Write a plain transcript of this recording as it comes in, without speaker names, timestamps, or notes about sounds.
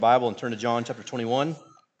Bible and turn to John chapter 21.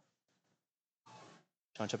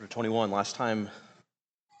 John chapter 21. Last time,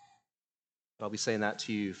 I'll be saying that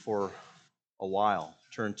to you for a while.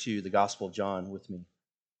 Turn to the Gospel of John with me.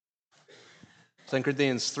 2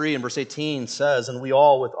 Corinthians 3 and verse 18 says, "And we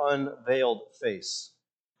all with unveiled face,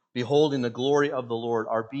 beholding the glory of the Lord,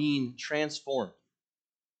 are being transformed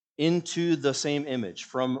into the same image,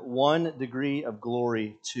 from one degree of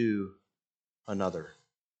glory to another."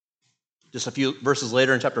 Just a few verses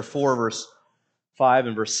later in chapter 4, verse 5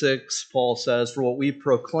 and verse 6, Paul says, "For what we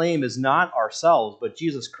proclaim is not ourselves, but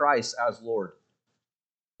Jesus Christ as Lord,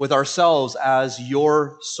 with ourselves as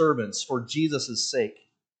your servants for Jesus' sake.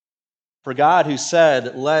 For God, who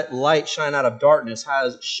said, 'Let light shine out of darkness,'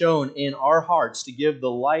 has shone in our hearts to give the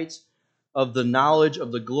light of the knowledge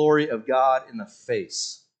of the glory of God in the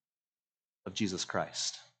face of Jesus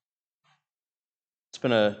Christ." It's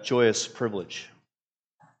been a joyous privilege,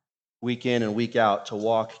 week in and week out, to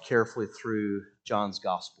walk carefully through John's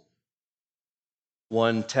Gospel,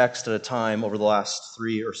 one text at a time over the last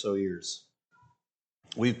 3 or so years.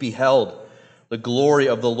 We've beheld the glory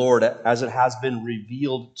of the Lord as it has been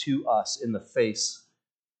revealed to us in the face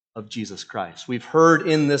of Jesus Christ. We've heard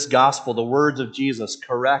in this gospel the words of Jesus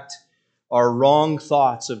correct our wrong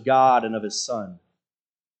thoughts of God and of His Son.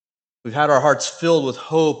 We've had our hearts filled with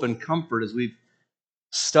hope and comfort as we've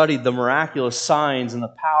studied the miraculous signs and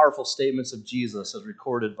the powerful statements of Jesus as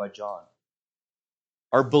recorded by John.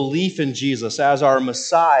 Our belief in Jesus as our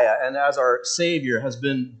Messiah and as our Savior has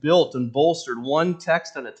been built and bolstered one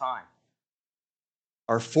text at a time.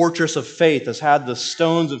 Our fortress of faith has had the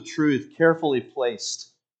stones of truth carefully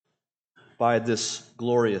placed by this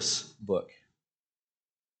glorious book.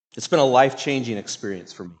 It's been a life-changing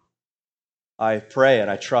experience for me. I pray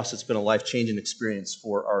and I trust it's been a life-changing experience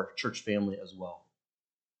for our church family as well.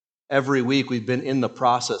 Every week we've been in the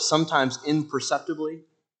process, sometimes imperceptibly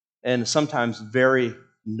and sometimes very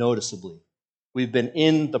noticeably. We've been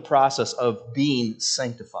in the process of being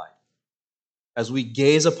sanctified as we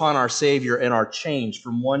gaze upon our Savior and are changed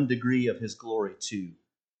from one degree of His glory to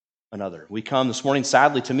another. We come this morning,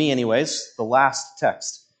 sadly to me anyways, the last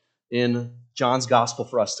text in John's Gospel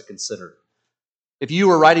for us to consider. If you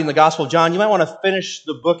were writing the Gospel of John, you might want to finish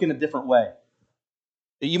the book in a different way.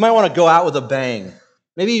 You might want to go out with a bang.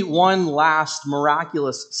 Maybe one last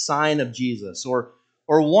miraculous sign of Jesus, or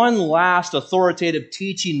one last authoritative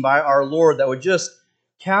teaching by our Lord that would just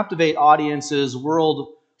captivate audiences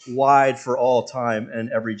worldwide for all time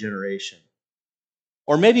and every generation.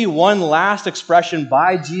 Or maybe one last expression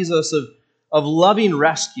by Jesus of loving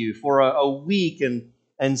rescue for a weak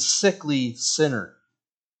and sickly sinner.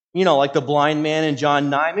 You know, like the blind man in John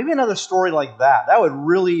 9. Maybe another story like that. That would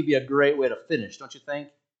really be a great way to finish, don't you think?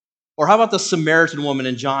 Or how about the Samaritan woman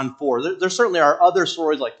in John 4? There certainly are other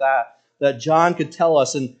stories like that John could tell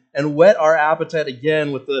us and whet our appetite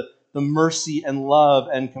again with the mercy and love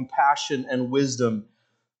and compassion and wisdom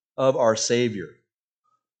of our Savior.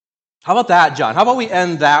 How about that, John? How about we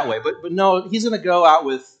end that way? But no, he's going to go out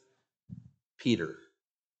with Peter.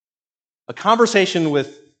 A conversation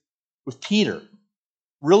with Peter.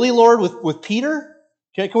 Really, Lord, with Peter?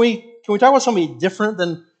 Can we talk about somebody different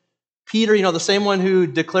than Peter? You know, the same one who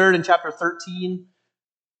declared in chapter 13,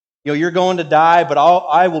 you're going to die, but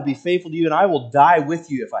I will be faithful to you, and I will die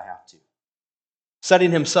with you if I have to.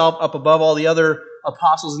 Setting himself up above all the other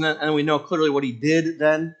apostles, and we know clearly what he did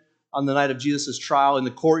then on the night of Jesus' trial in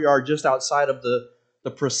the courtyard just outside of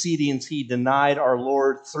the proceedings. He denied our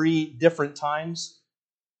Lord 3 different times,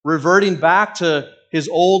 reverting back to his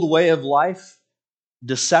old way of life,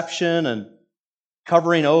 deception and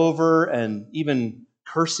covering over and even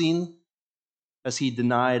cursing as he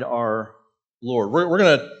denied our Lord. We're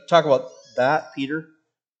going to talk about that, Peter,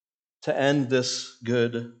 to end this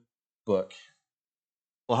good book.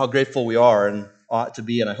 Well, how grateful we are and ought to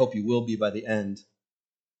be, and I hope you will be by the end,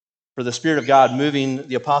 for the Spirit of God moving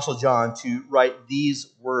the Apostle John to write these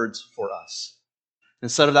words for us.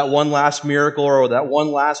 Instead of that one last miracle or that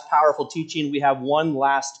one last powerful teaching, we have one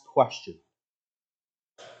last question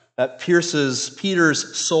that pierces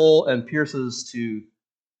Peter's soul and pierces to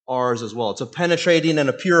ours as well. It's a penetrating and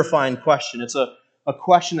a purifying question. It's a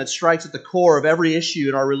question that strikes at the core of every issue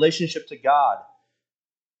in our relationship to God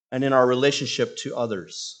and in our relationship to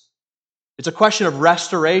others. It's a question of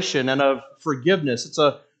restoration and of forgiveness. It's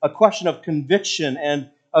a question of conviction and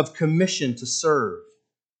of commission to serve.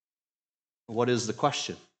 What is the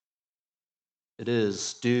question? It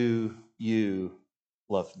is, do you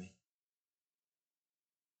love me?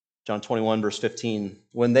 John 21, verse 15.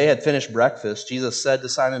 When they had finished breakfast, Jesus said to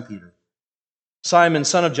Simon Peter, "Simon,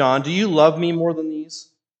 son of John, do you love me more than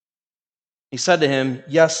these?" He said to him,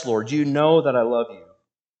 "Yes, Lord, you know that I love you."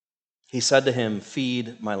 He said to him,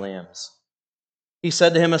 "Feed my lambs." He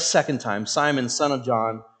said to him a second time, "Simon, son of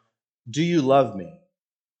John, do you love me?"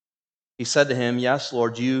 He said to him, "Yes,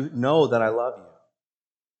 Lord, you know that I love you."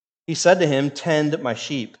 He said to him, "Tend my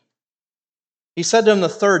sheep." He said to him the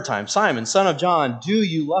third time, "Simon, son of John, do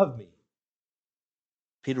you love me?"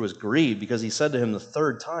 Peter was grieved because he said to him the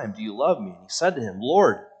third time, "Do you love me?" And he said to him,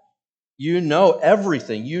 "Lord, you know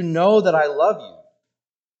everything. You know that I love you."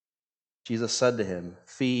 Jesus said to him,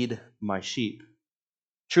 "Feed my sheep.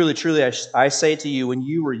 Truly, truly, I say to you, when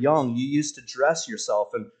you were young, you used to dress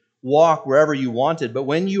yourself and walk wherever you wanted. But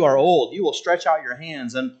when you are old, you will stretch out your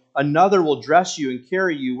hands, and another will dress you and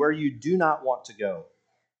carry you where you do not want to go."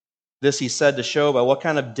 This he said to show by what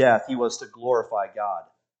kind of death he was to glorify God.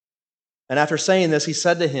 And after saying this, he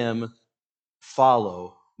said to him,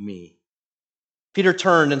 "Follow me." Peter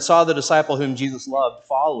turned and saw the disciple whom Jesus loved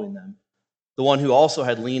following them, the one who also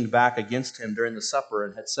had leaned back against him during the supper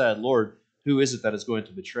and had said, "Lord, who is it that is going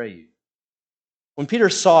to betray you?" When Peter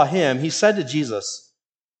saw him, he said to Jesus,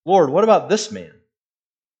 "Lord, what about this man?"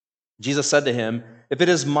 Jesus said to him, "If it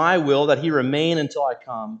is my will that he remain until I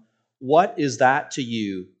come, what is that to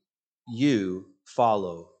you? You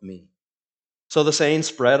follow me." So the saying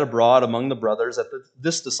spread abroad among the brothers that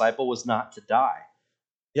this disciple was not to die.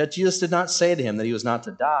 Yet Jesus did not say to him that he was not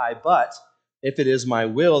to die, but, "If it is my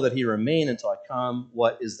will that he remain until I come,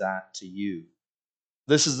 what is that to you?"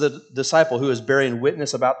 This is the disciple who is bearing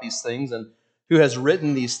witness about these things and who has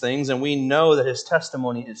written these things, and we know that his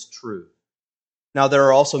testimony is true. Now there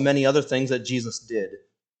are also many other things that Jesus did.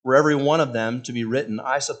 Were every one of them to be written,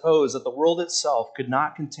 I suppose that the world itself could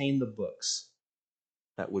not contain the books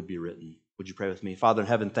that would be written. Would you pray with me? Father in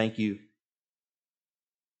heaven, thank you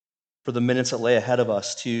for the minutes that lay ahead of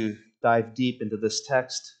us to dive deep into this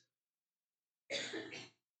text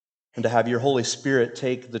and to have your Holy Spirit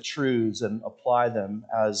take the truths and apply them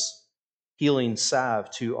as healing salve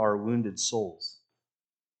to our wounded souls.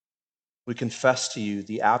 We confess to you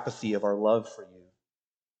the apathy of our love for you.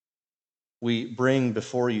 We bring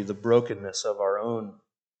before you the brokenness of our own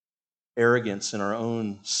arrogance and our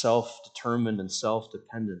own self-determined and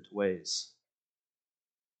self-dependent ways.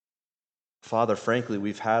 Father, frankly,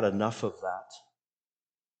 we've had enough of that.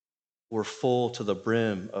 We're full to the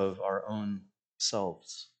brim of our own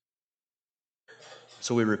selves.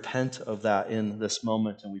 So we repent of that in this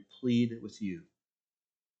moment, and we plead with you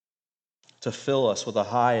to fill us with a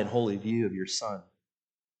high and holy view of your Son,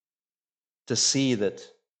 to see that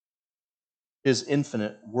his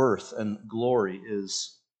infinite worth and glory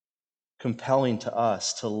is compelling to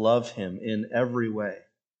us to love him in every way,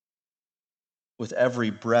 with every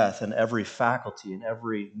breath and every faculty and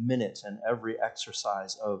every minute and every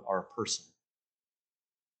exercise of our person.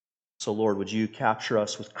 So, Lord, would you capture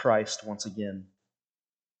us with Christ once again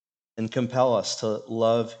and compel us to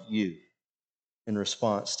love you in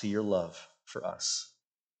response to your love for us.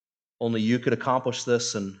 Only you could accomplish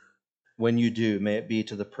this, and when you do, may it be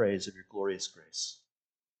to the praise of your glorious grace.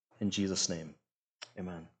 In Jesus' name,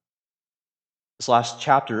 amen. This last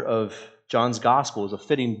chapter of John's Gospel is a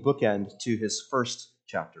fitting bookend to his first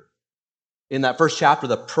chapter. In that first chapter,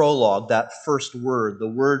 the prologue, that first word, the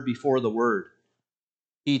word before the word,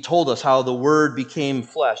 he told us how the Word became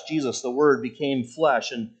flesh. Jesus, the Word, became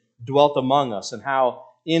flesh and dwelt among us, and how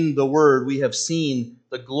in the Word we have seen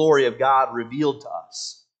the glory of God revealed to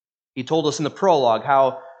us. He told us in the prologue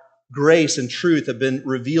how grace and truth have been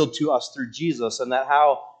revealed to us through Jesus, and that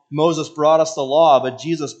how Moses brought us the law, but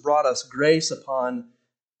Jesus brought us grace upon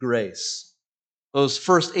grace. Those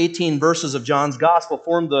first 18 verses of John's Gospel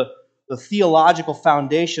form the theological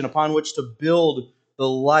foundation upon which to build the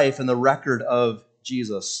life and the record of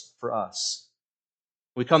Jesus for us.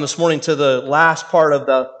 We come this morning to the last part of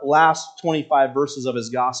the last 25 verses of his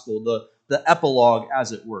gospel, the epilogue,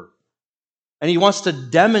 as it were. And he wants to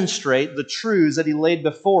demonstrate the truths that he laid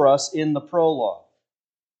before us in the prologue.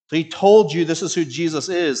 So he told you this is who Jesus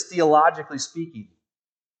is, theologically speaking.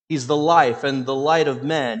 He's the life and the light of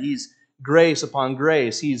men. He's grace upon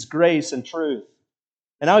grace. He's grace and truth.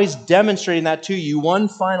 And now he's demonstrating that to you one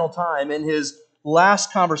final time in his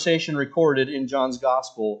last conversation recorded in John's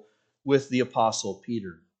Gospel with the Apostle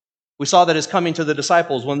Peter. We saw that his coming to the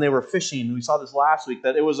disciples when they were fishing. We saw this last week,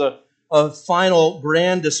 that it was a final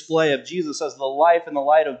grand display of Jesus as the life and the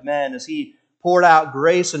light of men, as he poured out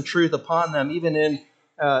grace and truth upon them, even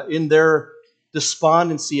in their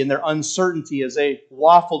despondency and their uncertainty as they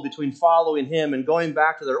waffled between following him and going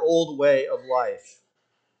back to their old way of life.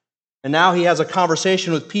 And now he has a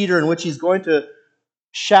conversation with Peter in which he's going to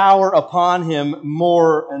shower upon him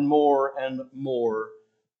more and more and more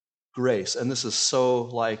grace. And this is so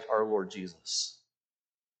like our Lord Jesus.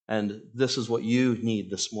 And this is what you need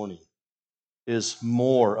this morning. is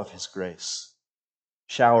more of his grace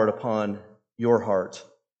showered upon your heart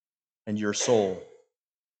and your soul.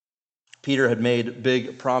 Peter had made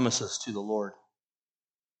big promises to the Lord.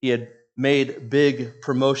 He had made big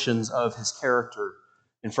promotions of his character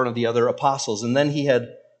in front of the other apostles. And then he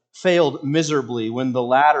had failed miserably when the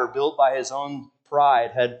ladder built by his own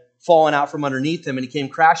pride had fallen out from underneath him, and he came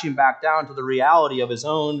crashing back down to the reality of his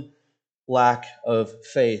own lack of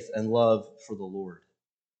faith and love for the Lord.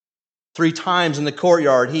 3 times in the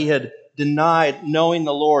courtyard, he had denied knowing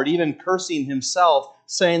the Lord, even cursing himself,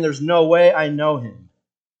 saying, "There's no way I know him."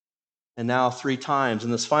 And now 3 times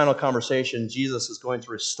in this final conversation, Jesus is going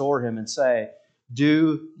to restore him and say,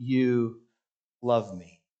 "Do you love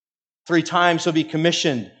me?" 3 times he'll be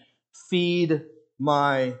commissioned, "Feed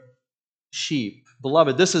my sheep."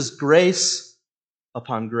 Beloved, this is grace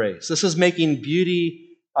upon grace. This is making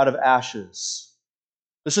beauty out of ashes.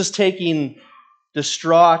 This is taking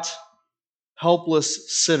distraught,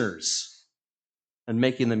 helpless sinners and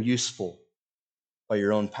making them useful by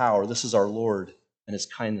your own power. This is our Lord and his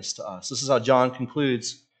kindness to us. This is how John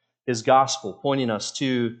concludes his gospel, pointing us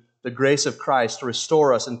to the grace of Christ to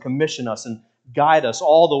restore us and commission us and guide us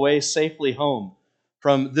all the way safely home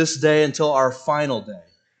from this day until our final day.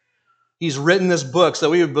 He's written this book so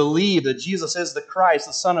that we would believe that Jesus is the Christ,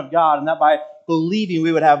 the Son of God, and that by believing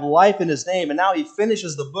we would have life in his name. And now he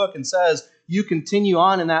finishes the book and says, you continue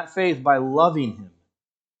on in that faith by loving him,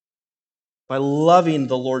 by loving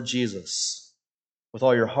the Lord Jesus with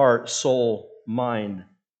all your heart, soul, mind,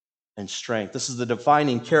 and strength. This is the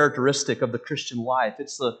defining characteristic of the Christian life.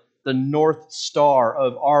 It's the north star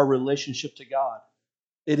of our relationship to God.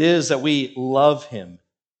 It is that we love him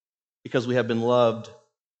because we have been loved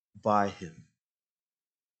by him.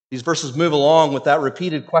 These verses move along with that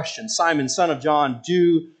repeated question, "Simon, son of John,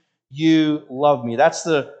 do you love me?" That's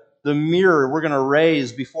the mirror we're going to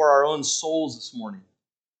raise before our own souls this morning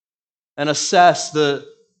and assess the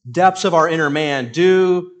depths of our inner man.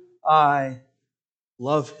 Do I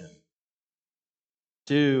love him?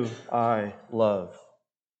 Do I love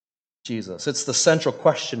Jesus? It's the central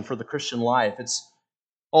question for the Christian life. It's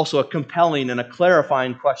also a compelling and a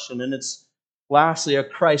clarifying question, and it's lastly a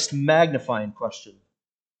Christ magnifying question.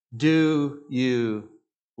 Do you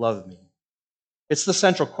love me? It's the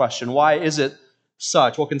central question. Why is it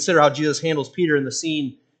such? Well, consider how Jesus handles Peter in the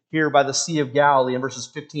scene here by the Sea of Galilee in verses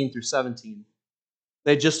 15 through 17.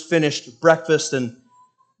 They just finished breakfast, and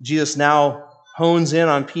Jesus now hones in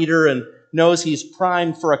on Peter and knows he's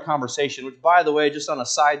primed for a conversation, which, by the way, just on a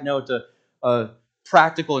side note, a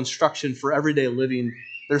practical instruction for everyday living,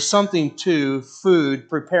 there's something to food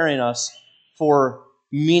preparing us for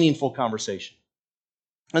meaningful conversation.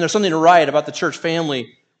 And there's something to right about the church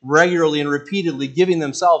family regularly and repeatedly giving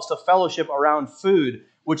themselves to fellowship around food,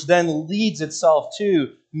 which then leads itself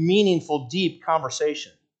to meaningful, deep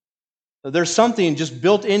conversation. There's something just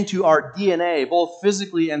built into our DNA, both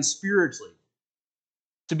physically and spiritually,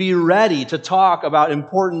 to be ready to talk about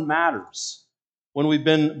important matters when we've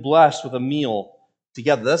been blessed with a meal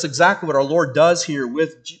together. That's exactly what our Lord does here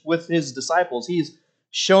with his disciples. He's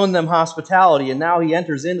shown them hospitality, and now he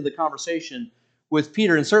enters into the conversation with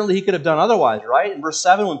Peter. And certainly he could have done otherwise, right? In verse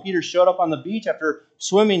 7, when Peter showed up on the beach after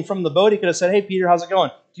swimming from the boat, he could have said, "Hey, Peter, how's it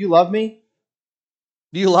going? Do you love me?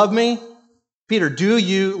 Do you love me? Peter, do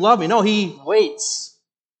you love me?" No, he waits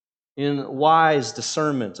in wise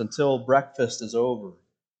discernment until breakfast is over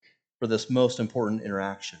for this most important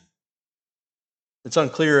interaction. It's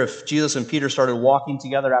unclear if Jesus and Peter started walking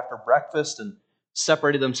together after breakfast and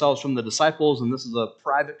separated themselves from the disciples, and this is a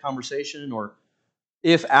private conversation, or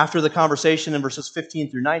if after the conversation in verses 15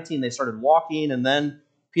 through 19 they started walking, and then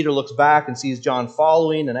Peter looks back and sees John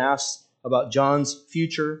following and asks about John's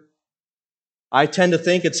future. I tend to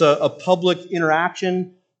think it's a public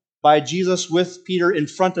interaction by Jesus with Peter in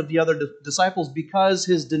front of the other disciples because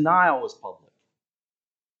his denial was public.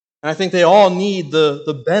 And I think they all need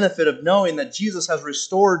the benefit of knowing that Jesus has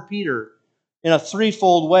restored Peter in a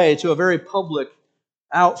threefold way to a very public,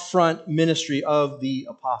 out front ministry of the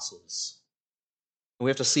apostles. And we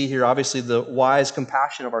have to see here, obviously, the wise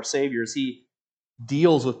compassion of our Savior as he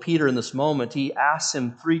deals with Peter in this moment. He asks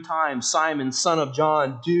him 3 times, "Simon, son of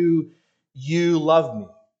John, do you love me?"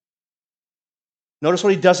 Notice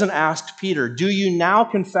what he doesn't ask Peter. Do you now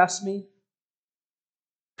confess me?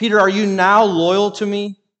 Peter, are you now loyal to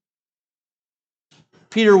me?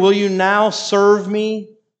 Peter, will you now serve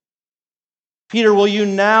me? Peter, will you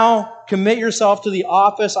now commit yourself to the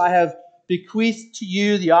office I have bequeathed to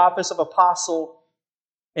you, the office of apostle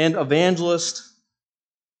and evangelist?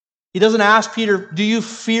 He doesn't ask Peter, do you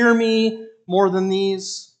fear me more than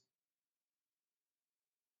these?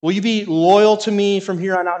 Will you be loyal to me from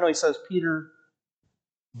here on out? No, he says, Peter,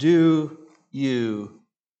 do you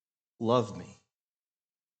love me?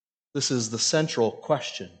 This is the central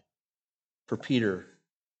question for Peter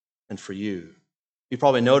and for you. You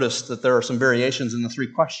probably noticed that there are some variations in the three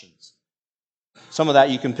questions. Some of that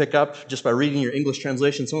you can pick up just by reading your English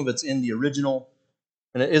translation. Some of it's in the original,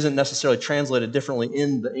 and it isn't necessarily translated differently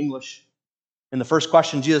in the English. In the first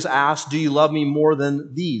question, Jesus asked, do you love me more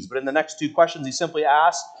than these? But in the next two questions, he simply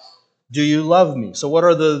asked, do you love me? So what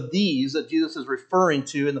are the these that Jesus is referring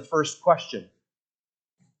to in the first question?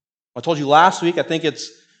 I told you last week, I think it's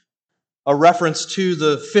a reference to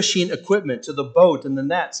the fishing equipment, to the boat and the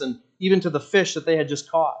nets, and even to the fish that they had just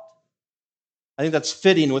caught. I think that's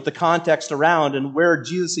fitting with the context around and where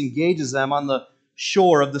Jesus engages them on the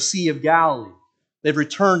shore of the Sea of Galilee. They've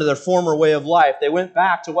returned to their former way of life. They went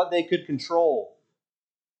back to what they could control.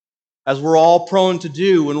 As we're all prone to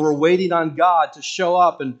do when we're waiting on God to show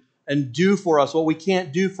up and do for us what we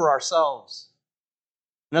can't do for ourselves.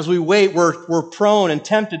 And as we wait, we're prone and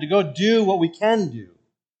tempted to go do what we can do.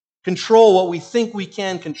 Control what we think we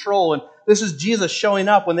can control. And this is Jesus showing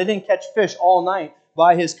up when they didn't catch fish all night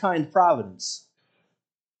by his kind providence.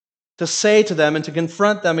 To say to them and to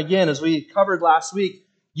confront them again, as we covered last week,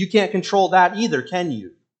 you can't control that either, can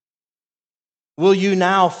you? Will you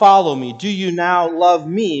now follow me? Do you now love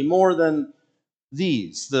me more than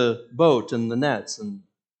these, the boat and the nets and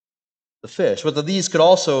the fish? But these could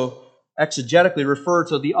also exegetically refer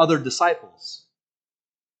to the other disciples.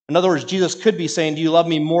 In other words, Jesus could be saying, do you love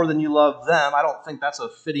me more than you love them? I don't think that's a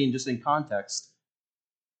fitting, just in context,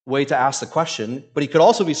 way to ask the question. But he could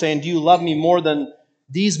also be saying, do you love me more than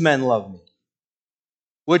these men love me?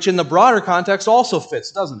 Which in the broader context also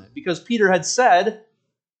fits, doesn't it? Because Peter had said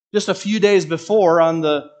just a few days before on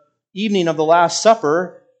the evening of the Last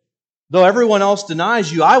Supper, though everyone else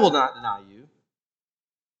denies you, I will not deny you.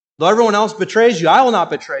 Though everyone else betrays you, I will not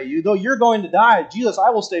betray you. Though you're going to die, Jesus, I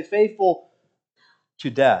will stay faithful to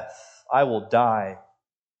death. I will die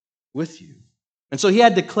with you. And so he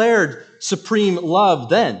had declared supreme love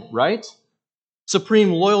then, right?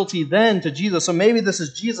 Supreme loyalty then to Jesus. So maybe this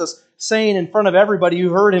is Jesus saying in front of everybody who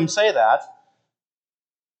heard him say that,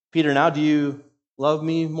 Peter, now do you love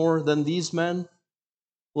me more than these men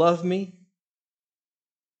love me?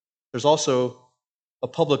 There's also a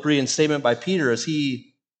public reinstatement by Peter as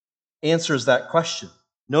he answers that question.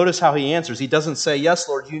 Notice how he answers. He doesn't say, yes,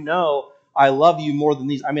 Lord, you know I love you more than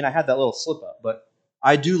these. I mean, I had that little slip up, but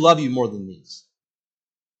I do love you more than these.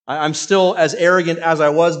 I'm still as arrogant as I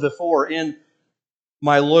was before in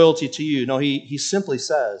my loyalty to you. No, he simply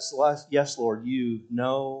says, yes, Lord, you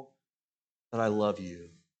know that I love you.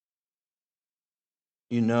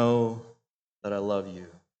 You know that I love you.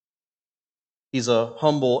 He's a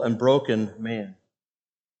humble and broken man.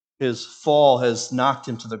 His fall has knocked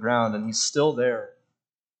him to the ground, and he's still there.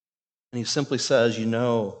 And he simply says, you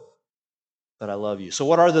know that I love you. So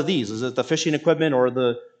what are these? Is it the fishing equipment or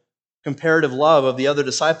the comparative love of the other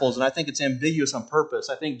disciples? And I think it's ambiguous on purpose.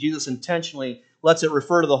 I think Jesus intentionally lets it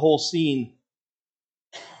refer to the whole scene.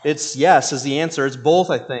 It's yes is the answer. It's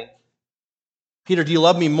both, I think. Peter, do you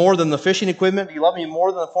love me more than the fishing equipment? Do you love me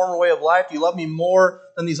more than the former way of life? Do you love me more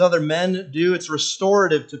than these other men do? It's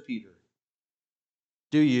restorative to Peter.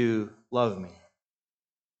 Do you love me?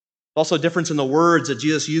 Also a difference in the words that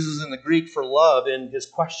Jesus uses in the Greek for love in his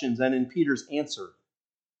questions and in Peter's answer.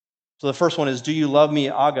 So the first one is, do you love me,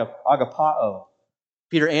 agapao?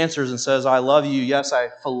 Peter answers and says, I love you, yes, I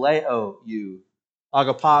phileo you.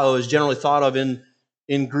 Agapao is generally thought of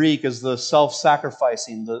in Greek as the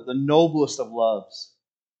self-sacrificing, the noblest of loves.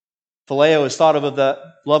 Phileo is thought of the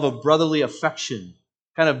love of brotherly affection,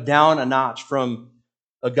 kind of down a notch from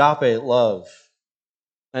agape love.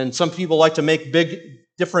 And some people like to make big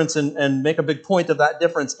difference and make a big point of that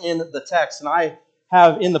difference in the text. And I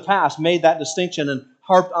have in the past made that distinction and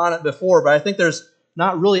harped on it before, but I think there's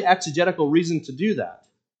not really exegetical reason to do that.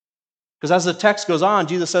 Because as the text goes on,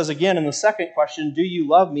 Jesus says again in the second question, do you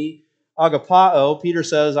love me, agapao? Peter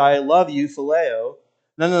says, I love you, phileo.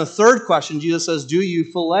 And then in the third question, Jesus says, do you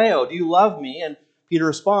phileo? Do you love me? And Peter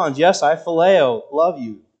responds, yes, I phileo, love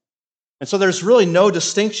you. And so there's really no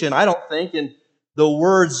distinction, I don't think, in the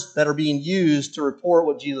words that are being used to report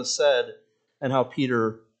what Jesus said and how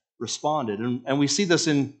Peter responded. And we see this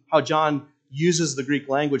in how John uses the Greek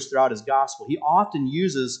language throughout his gospel. He often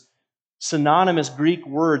uses synonymous Greek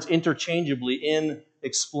words interchangeably in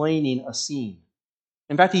explaining a scene.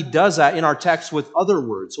 In fact, he does that in our text with other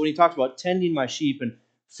words. So when he talks about tending my sheep and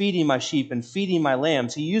feeding my sheep and feeding my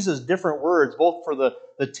lambs, he uses different words both for the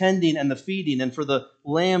tending and the feeding and for the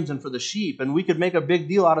lambs and for the sheep. And we could make a big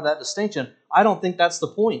deal out of that distinction. I don't think that's the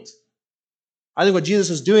point. I think what Jesus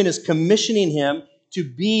is doing is commissioning him to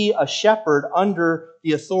be a shepherd under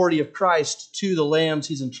the authority of Christ to the lambs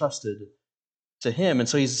he's entrusted to him. And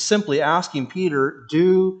so he's simply asking Peter,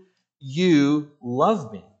 do you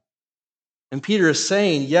love me? And Peter is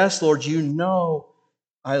saying, yes, Lord, you know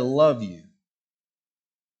I love you.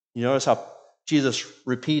 You notice how Jesus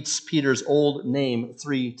repeats Peter's old name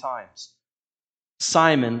 3 times.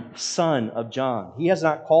 Simon, son of John. He has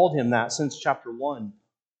not called him that since chapter 1.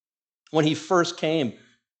 When he first came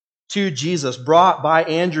to Jesus, brought by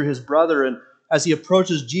Andrew, his brother, and as he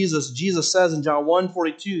approaches Jesus, Jesus says in John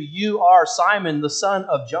 1:42, you are Simon, the son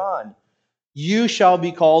of John. You shall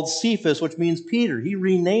be called Cephas, which means Peter. He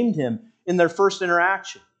renamed him in their first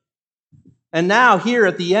interaction. And now here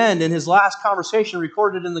at the end, in his last conversation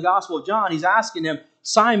recorded in the Gospel of John, he's asking him,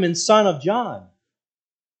 Simon, son of John.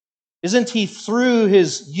 Isn't he, through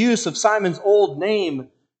his use of Simon's old name,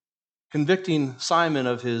 convicting Simon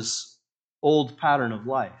of his old pattern of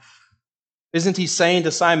life? Isn't he saying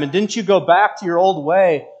to Simon, didn't you go back to your old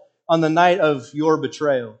way on the night of your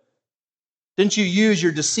betrayal? Didn't you use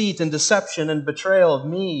your deceit and deception and betrayal of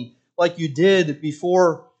me like you did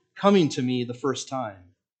before coming to me the first time?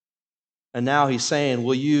 And now he's saying,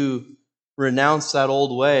 will you renounce that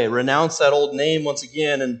old way, renounce that old name once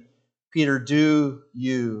again? And Peter, do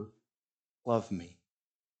you love me?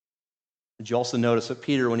 Did you also notice that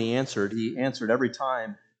Peter, when he answered every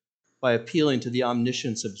time by appealing to the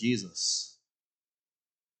omniscience of Jesus?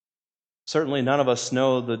 Certainly none of us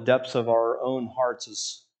know the depths of our own hearts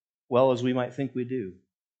as well as we might think we do.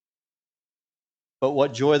 But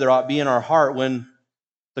what joy there ought to be in our heart when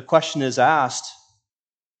the question is asked,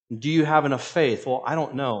 do you have enough faith? Well, I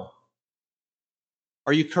don't know.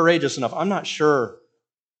 Are you courageous enough? I'm not sure.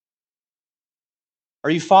 Are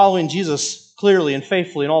you following Jesus clearly and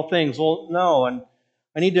faithfully in all things? Well, no, and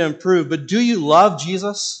I need to improve. But do you love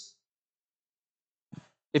Jesus?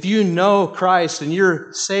 If you know Christ and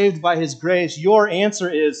you're saved by His grace, your answer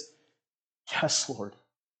is, yes, Lord,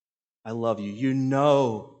 I love you. You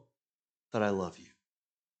know that I love you.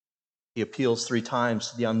 He appeals 3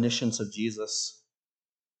 times to the omniscience of Jesus.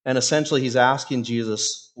 And essentially he's asking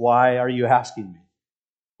Jesus, why are you asking me?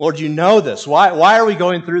 Lord, you know this. Why are we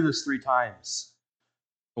going through this 3 times?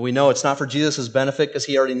 Well, we know it's not for Jesus' benefit because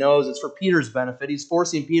he already knows. It's for Peter's benefit. He's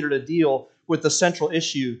forcing Peter to deal with the central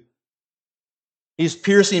issue. He's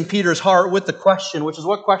piercing Peter's heart with the question, which is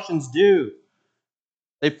what questions do.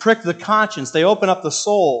 They prick the conscience. They open up the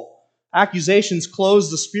soul. Accusations close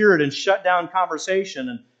the spirit and shut down conversation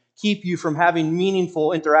and keep you from having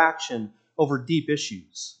meaningful interaction over deep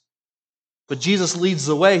issues. But Jesus leads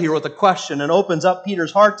the way here with a question and opens up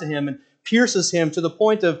Peter's heart to him and pierces him to the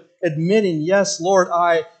point of admitting, yes, Lord,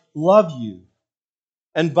 I love you.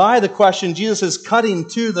 And by the question, Jesus is cutting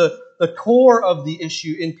to the core of the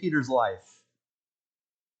issue in Peter's life.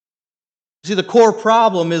 See, the core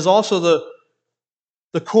problem is also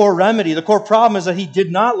the core remedy. The core problem is that he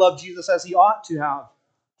did not love Jesus as he ought to have.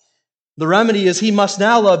 The remedy is he must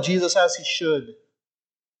now love Jesus as he should.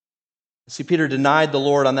 See, Peter denied the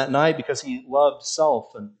Lord on that night because he loved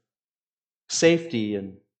self and safety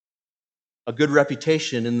and a good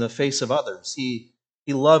reputation in the face of others. He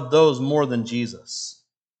loved those more than Jesus.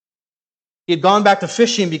 He had gone back to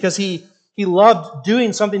fishing because he loved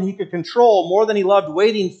doing something he could control more than he loved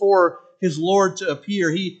waiting for his Lord to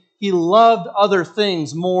appear. He loved other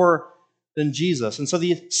things more than Jesus. And so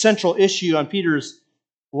the central issue on Peter's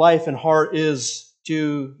life and heart is,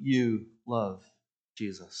 do you love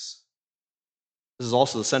Jesus? This is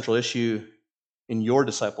also the central issue in your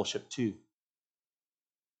discipleship too.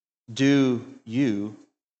 Do you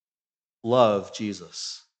love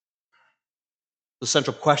Jesus? The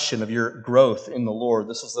central question of your growth in the Lord.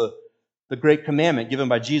 This is the great commandment given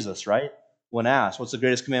by Jesus, right? When asked, what's the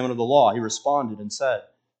greatest commandment of the law? He responded and said,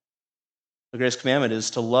 the greatest commandment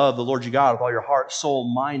is to love the Lord your God with all your heart,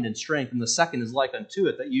 soul, mind, and strength. And the second is like unto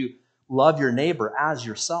it, that you love your neighbor as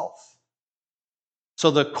yourself.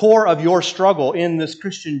 So the core of your struggle in this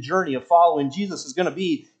Christian journey of following Jesus is going to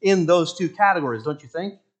be in those 2 categories, don't you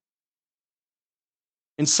think?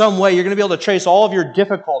 In some way, you're going to be able to trace all of your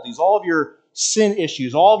difficulties, all of your sin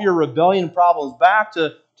issues, all of your rebellion problems back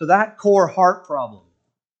to that core heart problem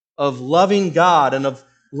of loving God and of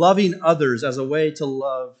loving others as a way to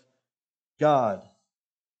love God.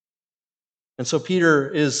 And so Peter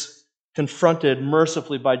is confronted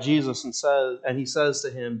mercifully by Jesus and he says to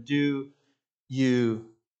him, do you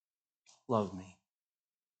love me?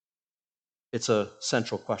 It's a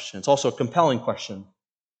central question. It's also a compelling question.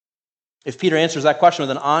 If Peter answers that question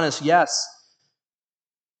with an honest yes,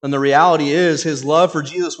 then the reality is his love for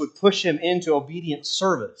Jesus would push him into obedient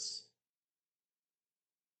service.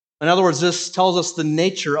 In other words, this tells us the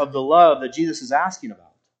nature of the love that Jesus is asking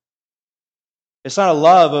about. It's not a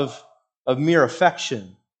love of mere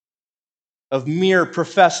affection, of mere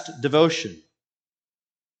professed devotion.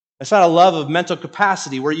 It's not a love of mental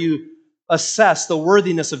capacity where you assess the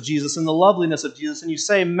worthiness of Jesus and the loveliness of Jesus, and you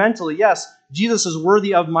say mentally, yes, Jesus is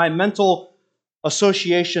worthy of my mental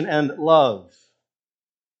association and love.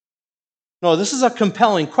 No, this is a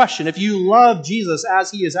compelling question. If you love Jesus as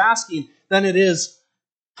he is asking, then it is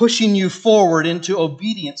pushing you forward into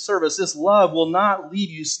obedient service. This love will not leave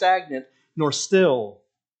you stagnant nor still.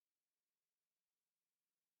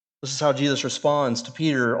 This is how Jesus responds to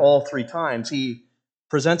Peter all three times. He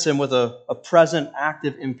presents him with a present,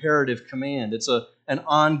 active, imperative command. It's an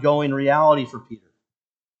ongoing reality for Peter.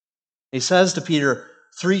 He says to Peter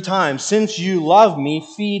three times, "Since you love me,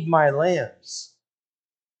 feed my lambs.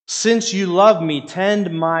 Since you love me,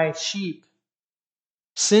 tend my sheep.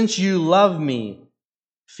 Since you love me,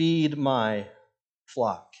 feed my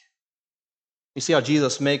flock." You see how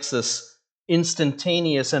Jesus makes this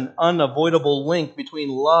instantaneous and unavoidable link between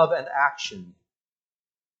love and action.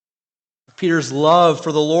 Peter's love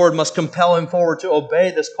for the Lord must compel him forward to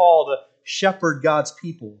obey this call to shepherd God's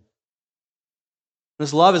people.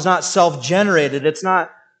 This love is not self-generated. It's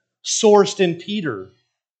not sourced in Peter,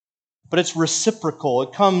 but it's reciprocal.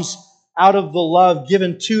 It comes out of the love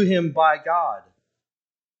given to him by God.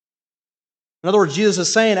 In other words, Jesus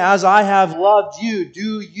is saying, as I have loved you,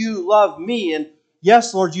 do you love me? And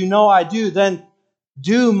yes, Lord, you know I do. Then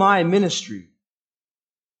do my ministry.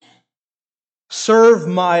 Serve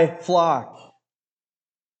my flock.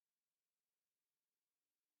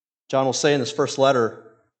 John will say in his first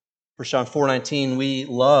letter, 1 John 4:19, we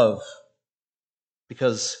love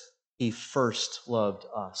because he first loved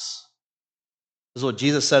us. This is what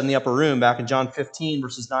Jesus said in the upper room back in John 15,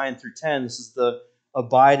 verses 9 through 10. This is the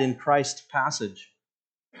abide in Christ passage.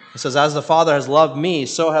 He says, as the Father has loved me,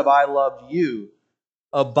 so have I loved you.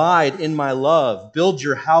 Abide in my love. Build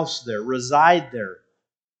your house there. Reside there.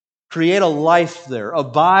 Create a life there.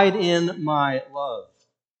 Abide in my love.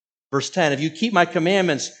 Verse 10, if you keep my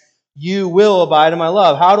commandments, you will abide in my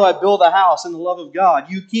love. How do I build a house in the love of God?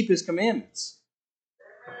 You keep his commandments.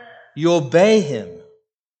 You obey him.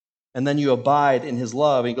 And then you abide in his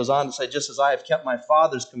love. And he goes on to say, just as I have kept my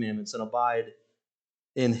Father's commandments and abide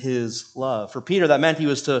in his love. For Peter, that meant he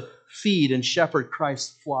was to feed and shepherd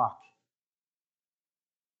Christ's flock.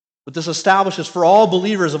 But this establishes for all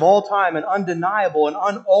believers of all time an undeniable and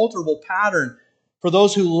unalterable pattern for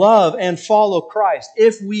those who love and follow Christ.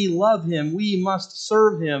 If we love him, we must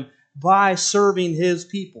serve him by serving his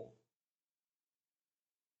people.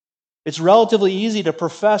 It's relatively easy to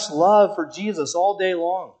profess love for Jesus all day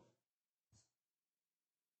long.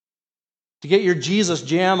 To get your Jesus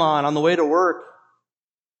jam on the way to work.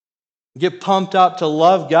 Get pumped up to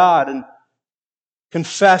love God and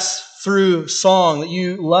confess through song that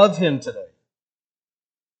you love him today.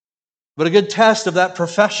 But a good test of that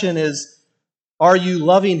profession is, are you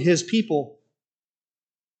loving his people?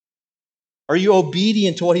 Are you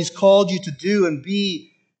obedient to what he's called you to do and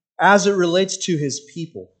be as it relates to his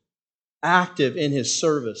people? Active in his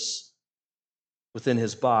service within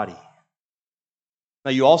his body.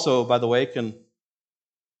 Now you also, by the way, can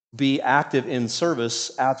be active in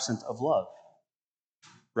service absent of love.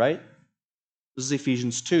 Right? This is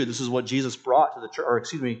Ephesians 2. This is what Jesus brought to the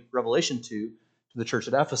church, Revelation 2 to the church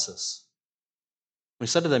at Ephesus. He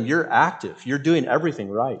said to them, you're active. You're doing everything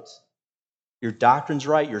right. Your doctrine's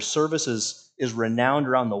right. Your service is renowned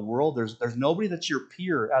around the world. There's nobody that's your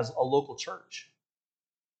peer as a local church.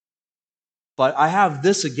 But I have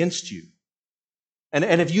this against you. And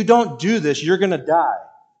if you don't do this, you're going to die.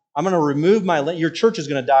 I'm going to remove your church is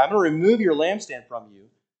going to die. I'm going to remove your lampstand from you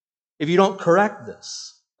if you don't correct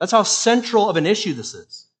this. That's how central of an issue this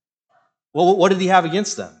is. Well, what did he have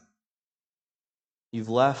against them? You've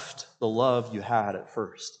left the love you had at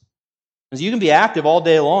first. Because you can be active all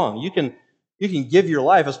day long. You can give your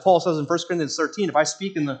life, as Paul says in 1 Corinthians 13, if I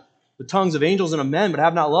speak in the tongues of angels and of men but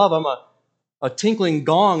have not love, I'm a tinkling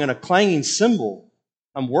gong and a clanging cymbal.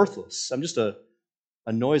 I'm worthless. I'm just a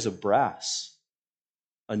noise of brass.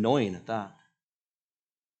 Annoying at that.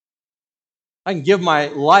 I can give my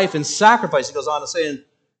life in sacrifice, he goes on to say in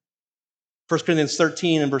 1 Corinthians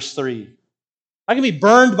 13 and verse 3. I can be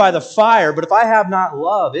burned by the fire, but if I have not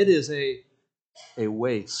love, it is a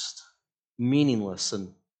waste, meaningless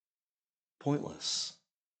and pointless.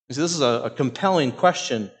 You see, this is a compelling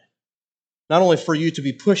question, not only for you to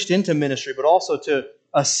be pushed into ministry, but also to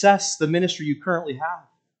assess the ministry you currently have.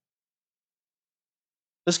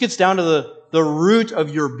 This gets down to the root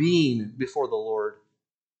of your being before the Lord.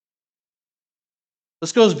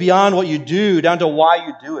 This goes beyond what you do, down to why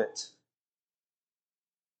you do it.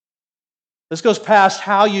 This goes past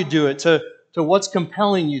how you do it to what's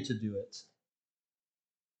compelling you to do it.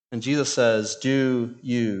 And Jesus says, do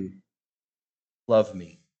you love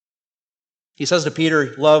me? He says to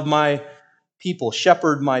Peter, love my people,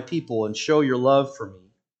 shepherd my people, and show your love for me.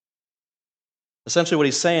 Essentially what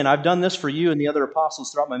he's saying, I've done this for you and the other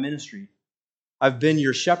apostles throughout my ministry. I've been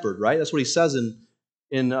your shepherd, right? That's what he says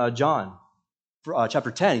in John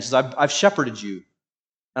chapter 10. He says, I've shepherded you,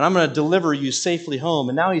 and I'm going to deliver you safely home.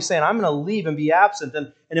 And now he's saying, I'm going to leave and be absent,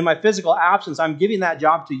 and in my physical absence, I'm giving that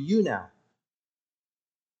job to you now.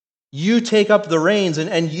 You take up the reins,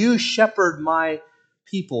 and you shepherd my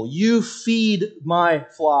people. You feed my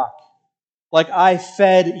flock like I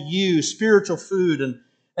fed you spiritual food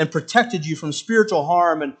and protected you from spiritual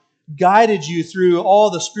harm and guided you through all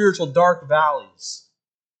the spiritual dark valleys.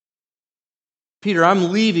 Peter,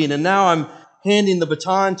 I'm leaving, and now I'm handing the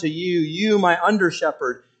baton to you. You, my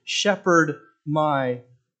under-shepherd, shepherd my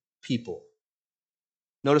people.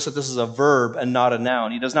 Notice that this is a verb and not a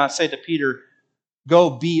noun. He does not say to Peter,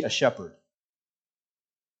 go be a shepherd.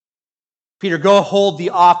 Peter, go hold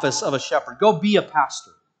the office of a shepherd. Go be a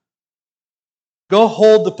pastor. Go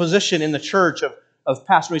hold the position in the church of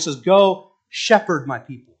pastor. He says, go shepherd my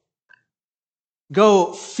people.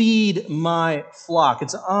 Go feed my flock.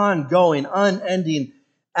 It's ongoing, unending,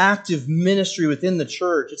 active ministry within the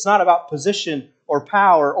church. It's not about position or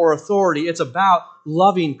power or authority. It's about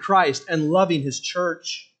loving Christ and loving His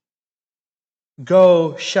church.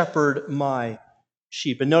 Go shepherd my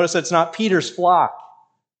sheep. And notice that it's not Peter's flock.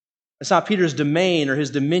 It's not Peter's domain or his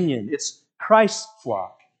dominion. It's Christ's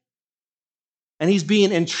flock. And he's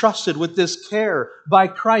being entrusted with this care by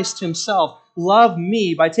Christ Himself. Love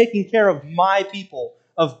me by taking care of my people,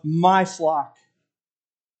 of my flock.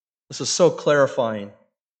 This is so clarifying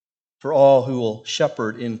for all who will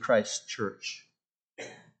shepherd in Christ's church.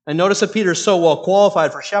 And notice that Peter is so well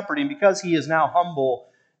qualified for shepherding because he is now humble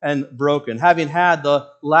and broken, having had the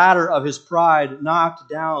ladder of his pride knocked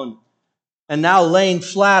down and now laying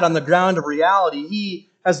flat on the ground of reality. He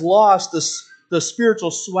has lost the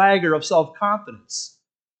spiritual swagger of self-confidence.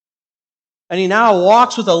 And he now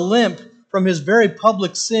walks with a limp from his very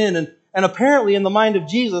public sin. And apparently, in the mind of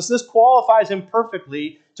Jesus, this qualifies him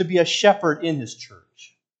perfectly to be a shepherd in His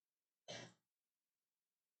church.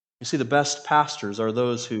 You see, the best pastors are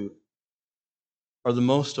those who are the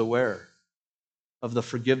most aware of the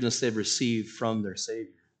forgiveness they've received from their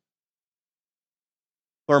Savior,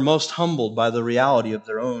 who are most humbled by the reality of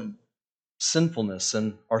their own sinfulness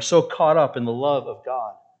and are so caught up in the love of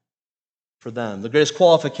God for them. The greatest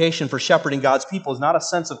qualification for shepherding God's people is not a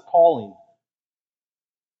sense of calling.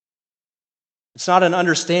 It's not an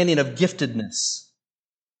understanding of giftedness.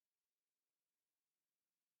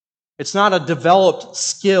 It's not a developed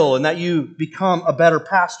skill in that you become a better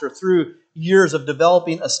pastor through years of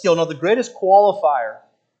developing a skill. No, the greatest qualifier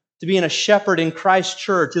to being a shepherd in Christ's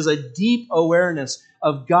church is a deep awareness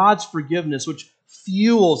of God's forgiveness, which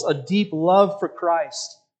fuels a deep love for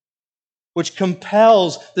Christ, which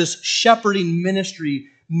compels this shepherding ministry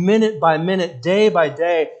minute by minute, day by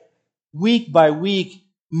day, week by week,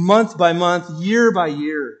 month by month, year by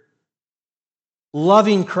year,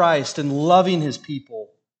 loving Christ and loving His people,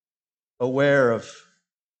 aware of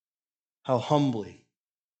how humbly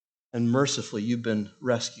and mercifully you've been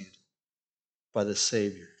rescued by this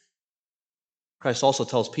Savior. Christ also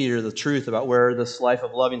tells Peter the truth about where this life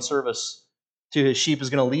of loving service to His sheep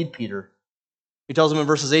is going to lead Peter. He tells him in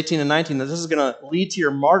verses 18 and 19 that this is going to lead to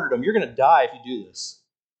your martyrdom. You're going to die if you do this.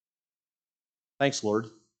 Thanks, Lord.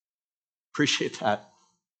 Appreciate that.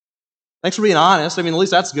 Thanks for being honest. I mean, at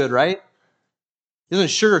least that's good, right? He doesn't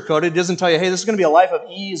sugarcoat it. He doesn't tell you, hey, this is going to be a life of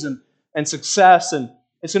ease and success, and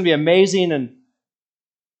it's going to be amazing, and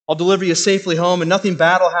I'll deliver you safely home, and nothing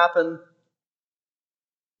bad will happen.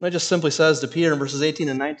 And it just simply says to Peter in verses 18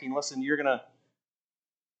 and 19, listen, you're going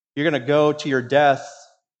to go to your death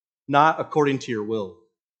not according to your will.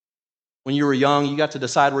 When you were young, you got to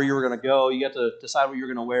decide where you were going to go. You got to decide what you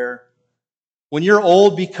were going to wear. When you're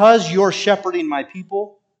old, because you're shepherding my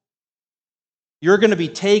people, you're going to be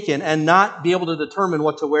taken and not be able to determine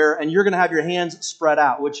what to wear, and you're going to have your hands spread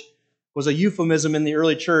out, which was a euphemism in the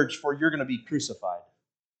early church for you're going to be crucified.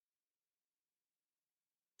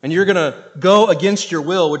 And you're going to go against your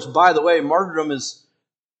will, which, by the way, martyrdom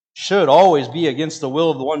should always be against the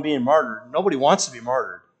will of the one being martyred. Nobody wants to be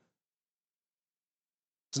martyred.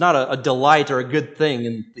 It's not a delight or a good thing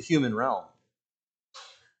in the human realm.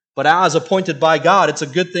 But as appointed by God, it's a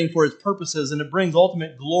good thing for His purposes, and it brings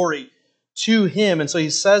ultimate glory to Him. And so He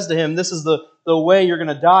says to him, this is the way you're going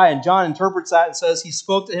to die. And John interprets that and says He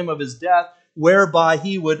spoke to him of his death whereby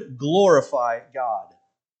he would glorify God.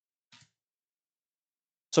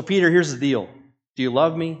 So Peter, here's the deal. Do you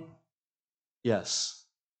love me? Yes.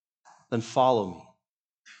 Then follow me.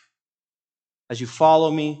 As you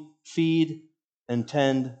follow me, feed and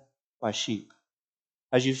tend my sheep.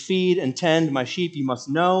 As you feed and tend my sheep, you must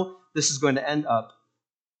know this is going to end up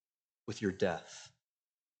with your death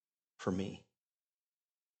for me.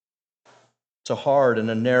 It's a hard and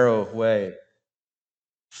a narrow way.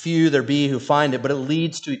 Few there be who find it, but it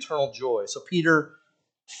leads to eternal joy. So Peter,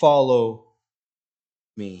 follow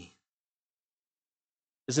me.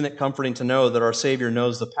 Isn't it comforting to know that our Savior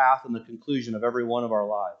knows the path and the conclusion of every one of our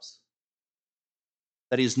lives?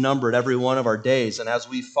 That He's numbered every one of our days, and as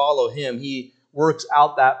we follow Him, He works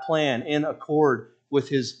out that plan in accord with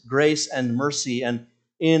His grace and mercy and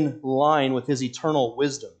in line with His eternal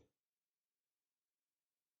wisdom.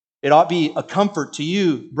 It ought to be a comfort to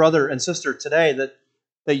you, brother and sister, today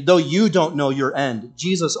that though you don't know your end,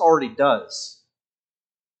 Jesus already does.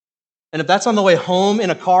 And if that's on the way home in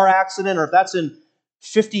a car accident, or if that's in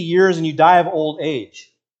 50 years and you die of old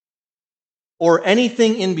age, or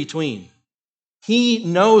anything in between, He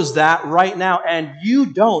knows that right now, and you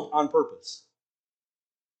don't on purpose.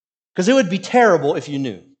 Because it would be terrible if you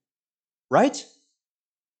knew, right?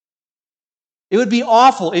 It would be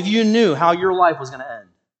awful if you knew how your life was going to end.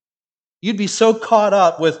 You'd be so caught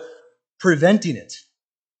up with preventing it,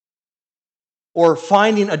 or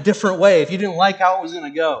finding a different way if you didn't like how it was going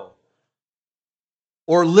to go,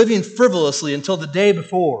 or living frivolously until the day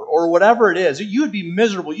before, or whatever it is. You would be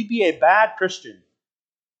miserable. You'd be a bad Christian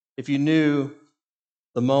if you knew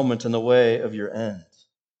the moment and the way of your end.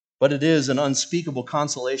 But it is an unspeakable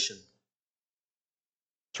consolation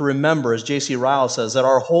to remember, as J.C. Ryle says, that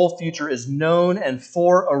our whole future is known and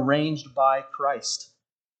forearranged by Christ.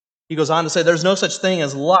 He goes on to say, there's no such thing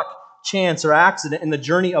as luck, chance, or accident in the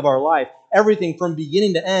journey of our life. Everything from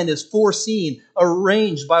beginning to end is foreseen,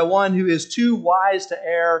 arranged by one who is too wise to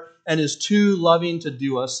err and is too loving to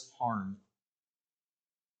do us harm.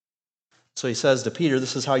 So he says to Peter,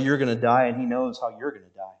 this is how you're going to die, and he knows how you're going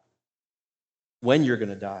to die. When you're going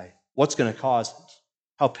to die. What's going to cause it.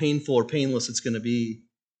 How painful or painless it's going to be.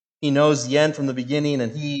 He knows the end from the beginning,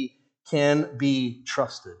 and he can be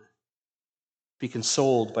trusted. Be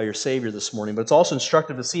consoled by your Savior this morning. But it's also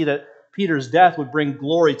instructive to see that Peter's death would bring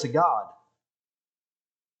glory to God.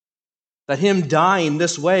 That him dying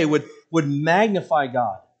this way would magnify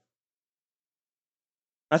God.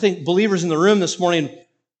 I think believers in the room this morning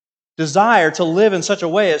desire to live in such a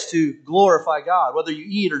way as to glorify God. Whether you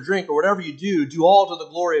eat or drink or whatever you do all to the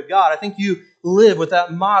glory of God. I think you live with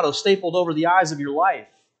that motto stapled over the eyes of your life.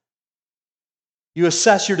 You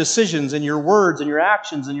assess your decisions and your words and your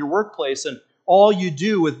actions and your workplace, and all you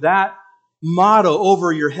do with that motto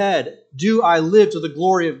over your head. Do I live to the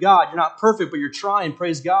glory of God? You're not perfect, but you're trying.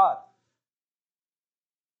 Praise God.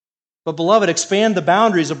 But beloved, expand the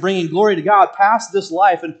boundaries of bringing glory to God past this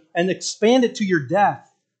life and expand it to your death.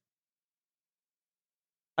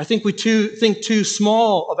 I think we think too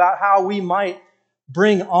small about how we might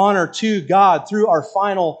bring honor to God through our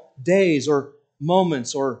final days or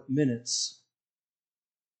moments or minutes.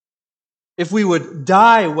 If we would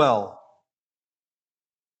die well,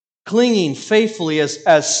 clinging faithfully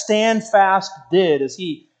as Standfast did as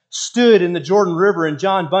he stood in the Jordan River in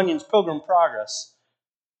John Bunyan's Pilgrim Progress.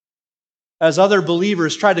 As other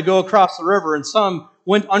believers tried to go across the river, and some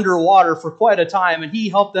went underwater for quite a time, and he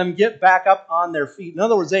helped them get back up on their feet. In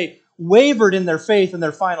other words, they wavered in their faith in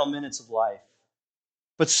their final minutes of life.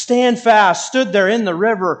 But Standfast stood there in the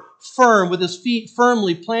river, firm, with his feet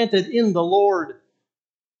firmly planted in the Lord,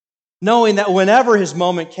 knowing that whenever his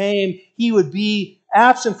moment came, he would be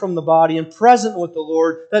absent from the body and present with the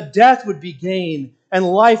Lord, that death would be gain and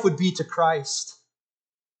life would be to Christ.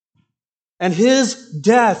 And his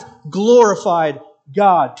death glorified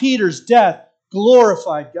God. Peter's death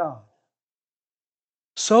glorified God.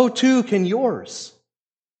 So too can yours.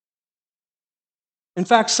 In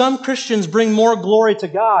fact, some Christians bring more glory to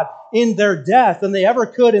God in their death than they ever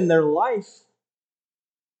could in their life.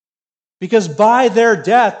 Because by their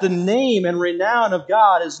death, the name and renown of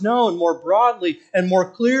God is known more broadly and more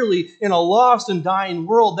clearly in a lost and dying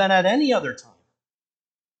world than at any other time.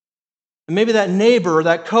 And maybe that neighbor or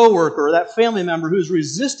that coworker or that family member who's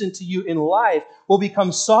resistant to you in life will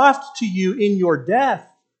become soft to you in your death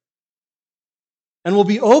and will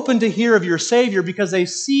be open to hear of your Savior because they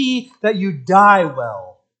see that you die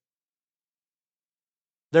well.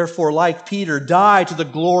 Therefore, like Peter, die to the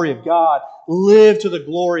glory of God. Live to the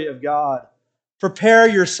glory of God. Prepare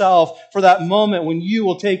yourself for that moment when you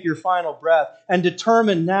will take your final breath and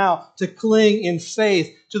determine now to cling in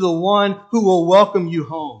faith to the one who will welcome you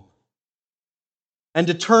home. and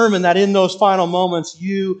determine that in those final moments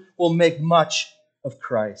you will make much of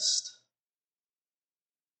Christ.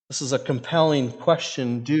 This is a compelling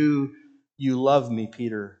question. Do you love me,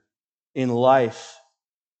 Peter, in life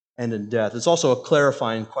and in death? It's also a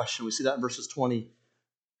clarifying question. We see that in verses 20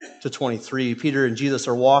 to 23. Peter and Jesus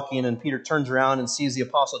are walking, and Peter turns around and sees the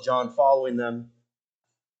Apostle John following them.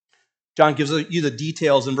 John gives you the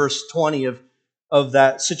details in verse 20 of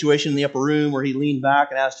that situation in the upper room where he leaned back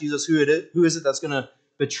and asked Jesus, who is it that's going to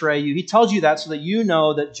betray you? He tells you that so that you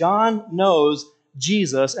know that John knows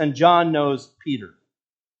Jesus and John knows Peter.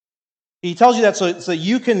 He tells you that so that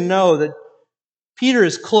you can know that Peter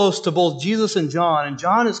is close to both Jesus and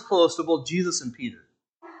John is close to both Jesus and Peter.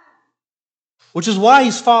 Which is why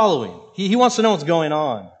he's following. He wants to know what's going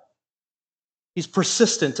on. He's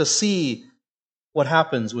persistent to see what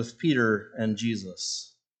happens with Peter and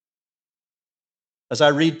Jesus. As I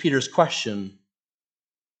read Peter's question,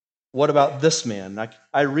 what about this man?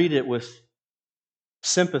 I read it with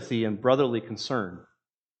sympathy and brotherly concern.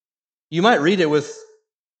 You might read it with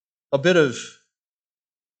a bit of,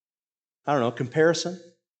 comparison,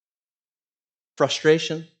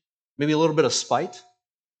 frustration, maybe a little bit of spite,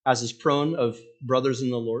 as is prone of brothers in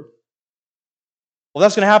the Lord. Well,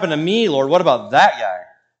 that's going to happen to me, Lord. What about that guy?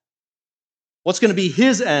 What's going to be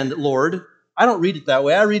his end, Lord? I don't read it that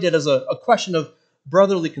way. I read it as a question of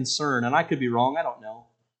brotherly concern, and I could be wrong. I don't know.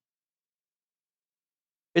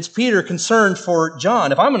 It's Peter concerned for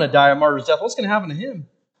John. If I'm going to die a martyr's death, what's going to happen to him?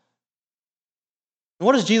 And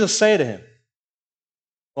what does Jesus say to him?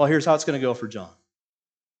 Well, here's how it's going to go for John.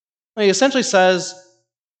 He essentially says,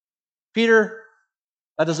 Peter,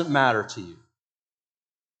 that doesn't matter to you.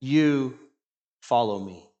 You follow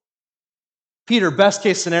me. Peter, best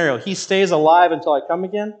case scenario, he stays alive until I come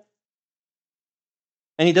again.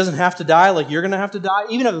 And he doesn't have to die like you're going to have to die.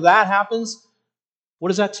 Even if that happens,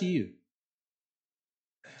 what is that to you?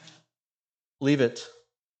 Leave it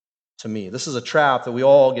to me. This is a trap that we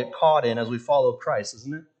all get caught in as we follow Christ,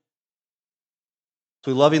 isn't it?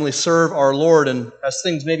 So we lovingly serve our Lord, and as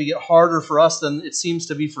things maybe get harder for us than it seems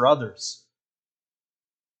to be for others,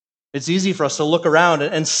 it's easy for us to look around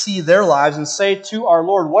and see their lives and say to our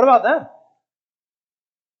Lord, what about them?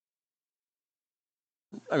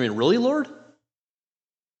 Really, Lord?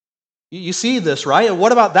 You see this, right? And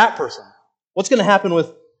what about that person? What's going to happen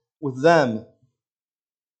with them?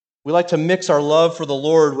 We like to mix our love for the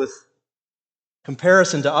Lord with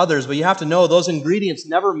comparison to others, but you have to know those ingredients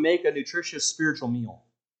never make a nutritious spiritual meal.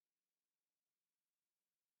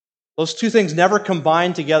 Those two things never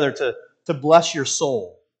combine together to bless your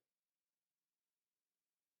soul.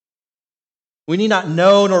 We need not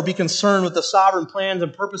know nor be concerned with the sovereign plans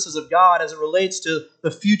and purposes of God as it relates to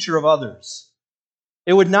the future of others.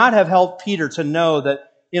 It would not have helped Peter to know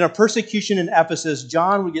that in a persecution in Ephesus,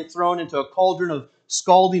 John would get thrown into a cauldron of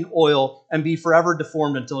scalding oil and be forever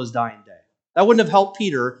deformed until his dying day. That wouldn't have helped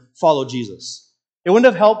Peter follow Jesus. It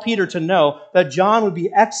wouldn't have helped Peter to know that John would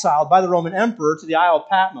be exiled by the Roman emperor to the Isle of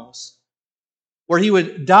Patmos, where he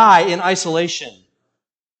would die in isolation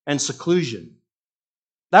and seclusion.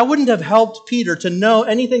 That wouldn't have helped Peter to know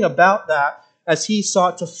anything about that as he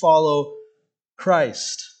sought to follow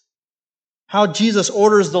Christ. How Jesus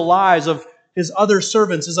orders the lives of his other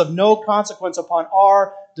servants is of no consequence upon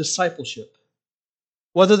our discipleship.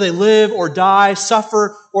 Whether they live or die,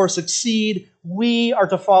 suffer or succeed, we are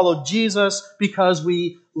to follow Jesus because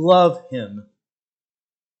we love him.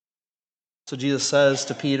 So Jesus says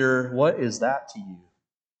to Peter, what is that to you?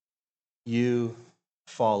 You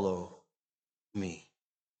follow me.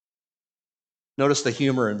 Notice the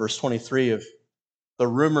humor in verse 23 of the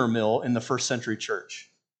rumor mill in the first century church.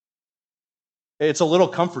 It's a little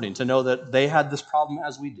comforting to know that they had this problem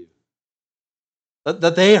as we do.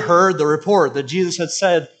 That they heard the report that Jesus had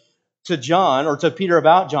said to John, or to Peter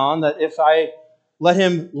about John, that if I let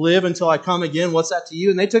him live until I come again, what's that to you?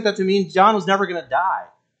 And they took that to mean John was never going to die.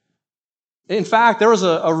 In fact, there was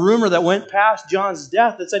a rumor that went past John's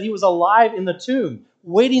death that said he was alive in the tomb,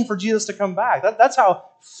 waiting for Jesus to come back. That's how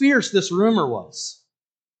fierce this rumor was.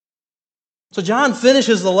 So John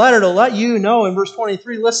finishes the letter to let you know in verse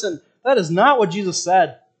 23, listen, that is not what Jesus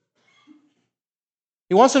said.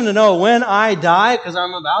 He wants them to know when I die, because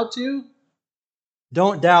I'm about to,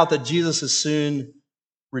 don't doubt that Jesus is soon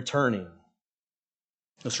returning.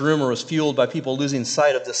 This rumor was fueled by people losing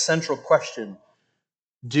sight of the central question,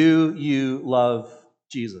 do you love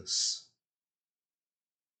Jesus?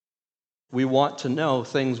 We want to know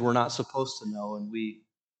things we're not supposed to know, and we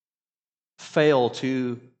fail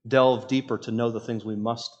to delve deeper to know the things we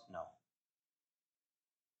must know.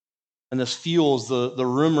 And this fuels the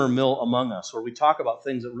rumor mill among us, where we talk about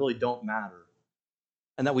things that really don't matter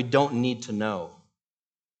and that we don't need to know.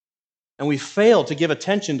 And we fail to give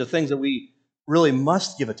attention to things that we really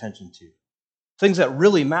must give attention to. Things that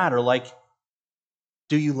really matter, like,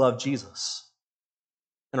 do you love Jesus?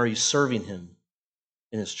 And are you serving him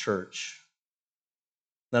in his church?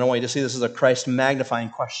 And I want you to see this as a Christ magnifying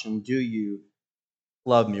question. Do you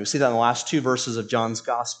love me? We see that in the last two verses of John's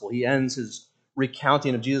gospel. He ends his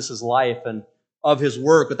recounting of Jesus' life and of his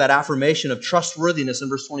work with that affirmation of trustworthiness in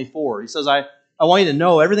verse 24. He says, I want you to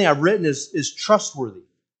know everything I've written is trustworthy.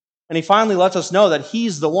 And he finally lets us know that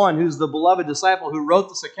he's the one who's the beloved disciple who wrote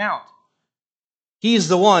this account. He's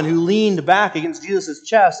the one who leaned back against Jesus'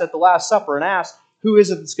 chest at the Last Supper and asked, who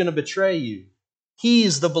is it that's going to betray you?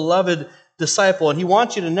 He's the beloved disciple, and he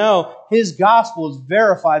wants you to know his gospel is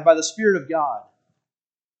verified by the Spirit of God.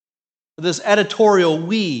 This editorial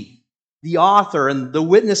we, the author and the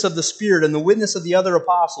witness of the Spirit and the witness of the other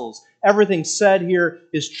apostles, everything said here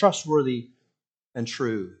is trustworthy and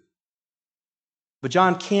true. But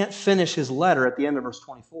John can't finish his letter at the end of verse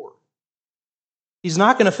 24. He's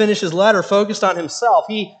not going to finish his letter focused on himself.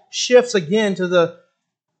 He shifts again to the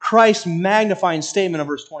Christ magnifying statement of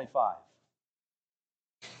verse 25,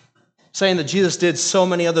 saying that Jesus did so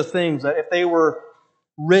many other things that if they were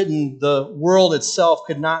written, the world itself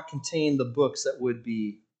could not contain the books that would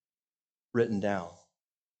be written down.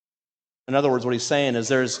 In other words, what he's saying is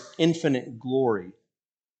there's infinite glory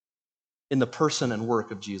in the person and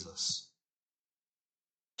work of Jesus.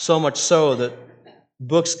 So much so that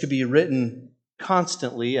books could be written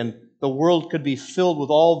constantly and the world could be filled with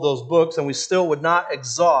all of those books and we still would not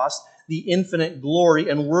exhaust the infinite glory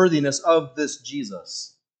and worthiness of this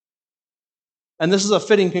Jesus. And this is a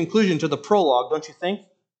fitting conclusion to the prologue, don't you think?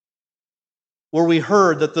 Where we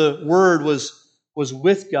heard that the Word was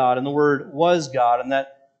with God and the Word was God and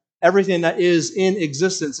that everything that is in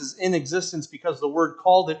existence because the Word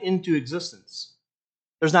called it into existence.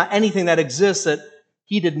 There's not anything that exists that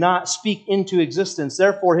he did not speak into existence.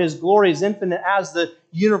 Therefore, his glory is infinite as the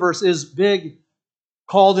universe is big,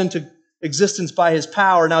 called into existence by his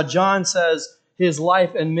power. Now, John says his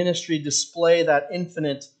life and ministry display that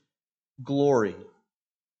infinite glory.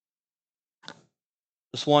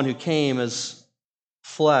 This one who came as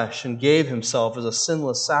flesh and gave himself as a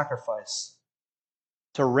sinless sacrifice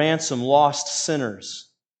to ransom lost sinners,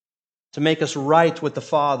 to make us right with the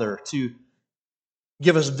Father, to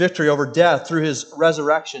give us victory over death through his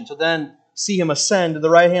resurrection, to then see him ascend to the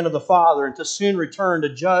right hand of the Father and to soon return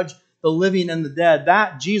to judge the living and the dead.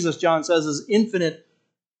 That Jesus, John says, is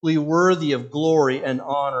infinitely worthy of glory and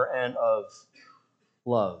honor and of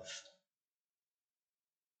love.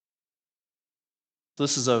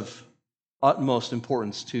 This is of utmost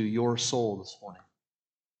importance to your soul this morning.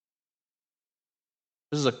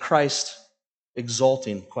 This is a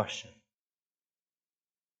Christ-exalting question.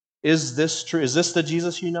 Is this true? Is this the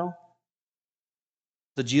Jesus you know?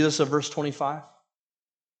 The Jesus of verse 25?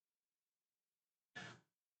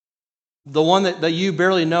 The one that you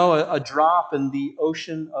barely know, a drop in the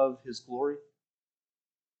ocean of his glory?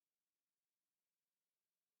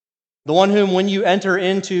 The one whom when you enter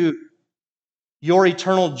into your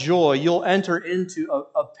eternal joy, you'll enter into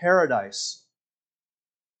a paradise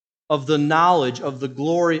of the knowledge of the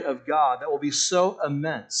glory of God that will be so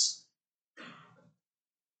immense,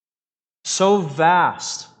 so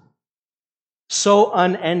vast, so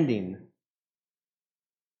unending,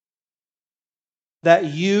 that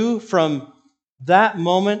you, from that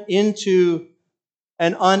moment into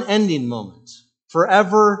an unending moment,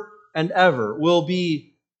 forever and ever, will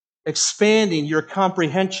be expanding your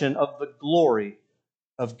comprehension of the glory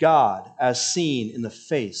of God as seen in the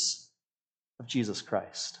face of Jesus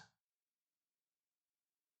Christ.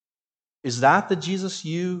 Is that the Jesus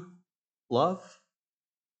you love?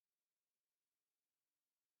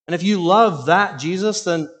 And if you love that Jesus,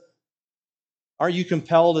 then aren't you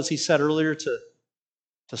compelled, as he said earlier, to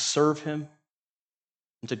serve him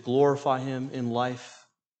and to glorify him in life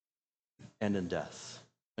and in death?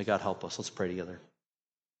 May God help us. Let's pray together.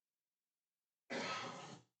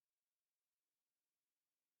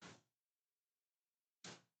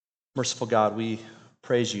 Merciful God, we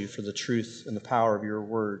praise you for the truth and the power of your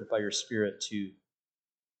word by your Spirit to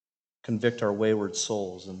convict our wayward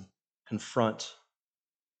souls and confront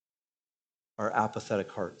our apathetic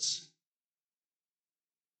hearts,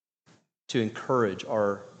 to encourage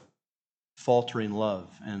our faltering love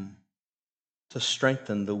and to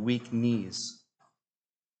strengthen the weak knees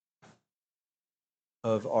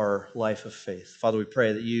of our life of faith. Father, we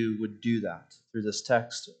pray that you would do that through this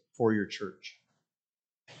text for your church.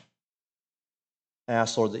 I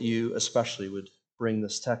ask, Lord, that you especially would bring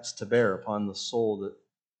this text to bear upon the soul that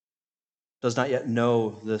does not yet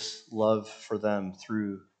know this love for them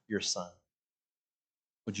through your Son.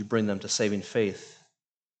 Would you bring them to saving faith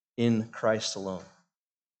in Christ alone,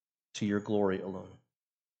 to your glory alone?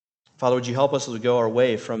 Father, would you help us as we go our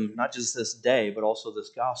way from not just this day, but also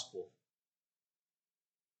this gospel,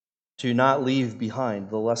 to not leave behind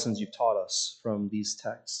the lessons you've taught us from these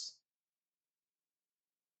texts.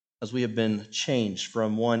 As we have been changed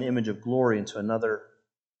from one image of glory into another,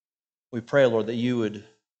 we pray, Lord, that you would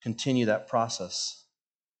continue that process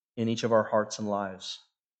in each of our hearts and lives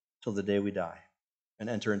till the day we die and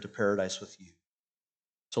enter into paradise with you.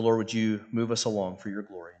 So, Lord, would you move us along for your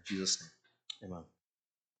glory? In Jesus' name, amen.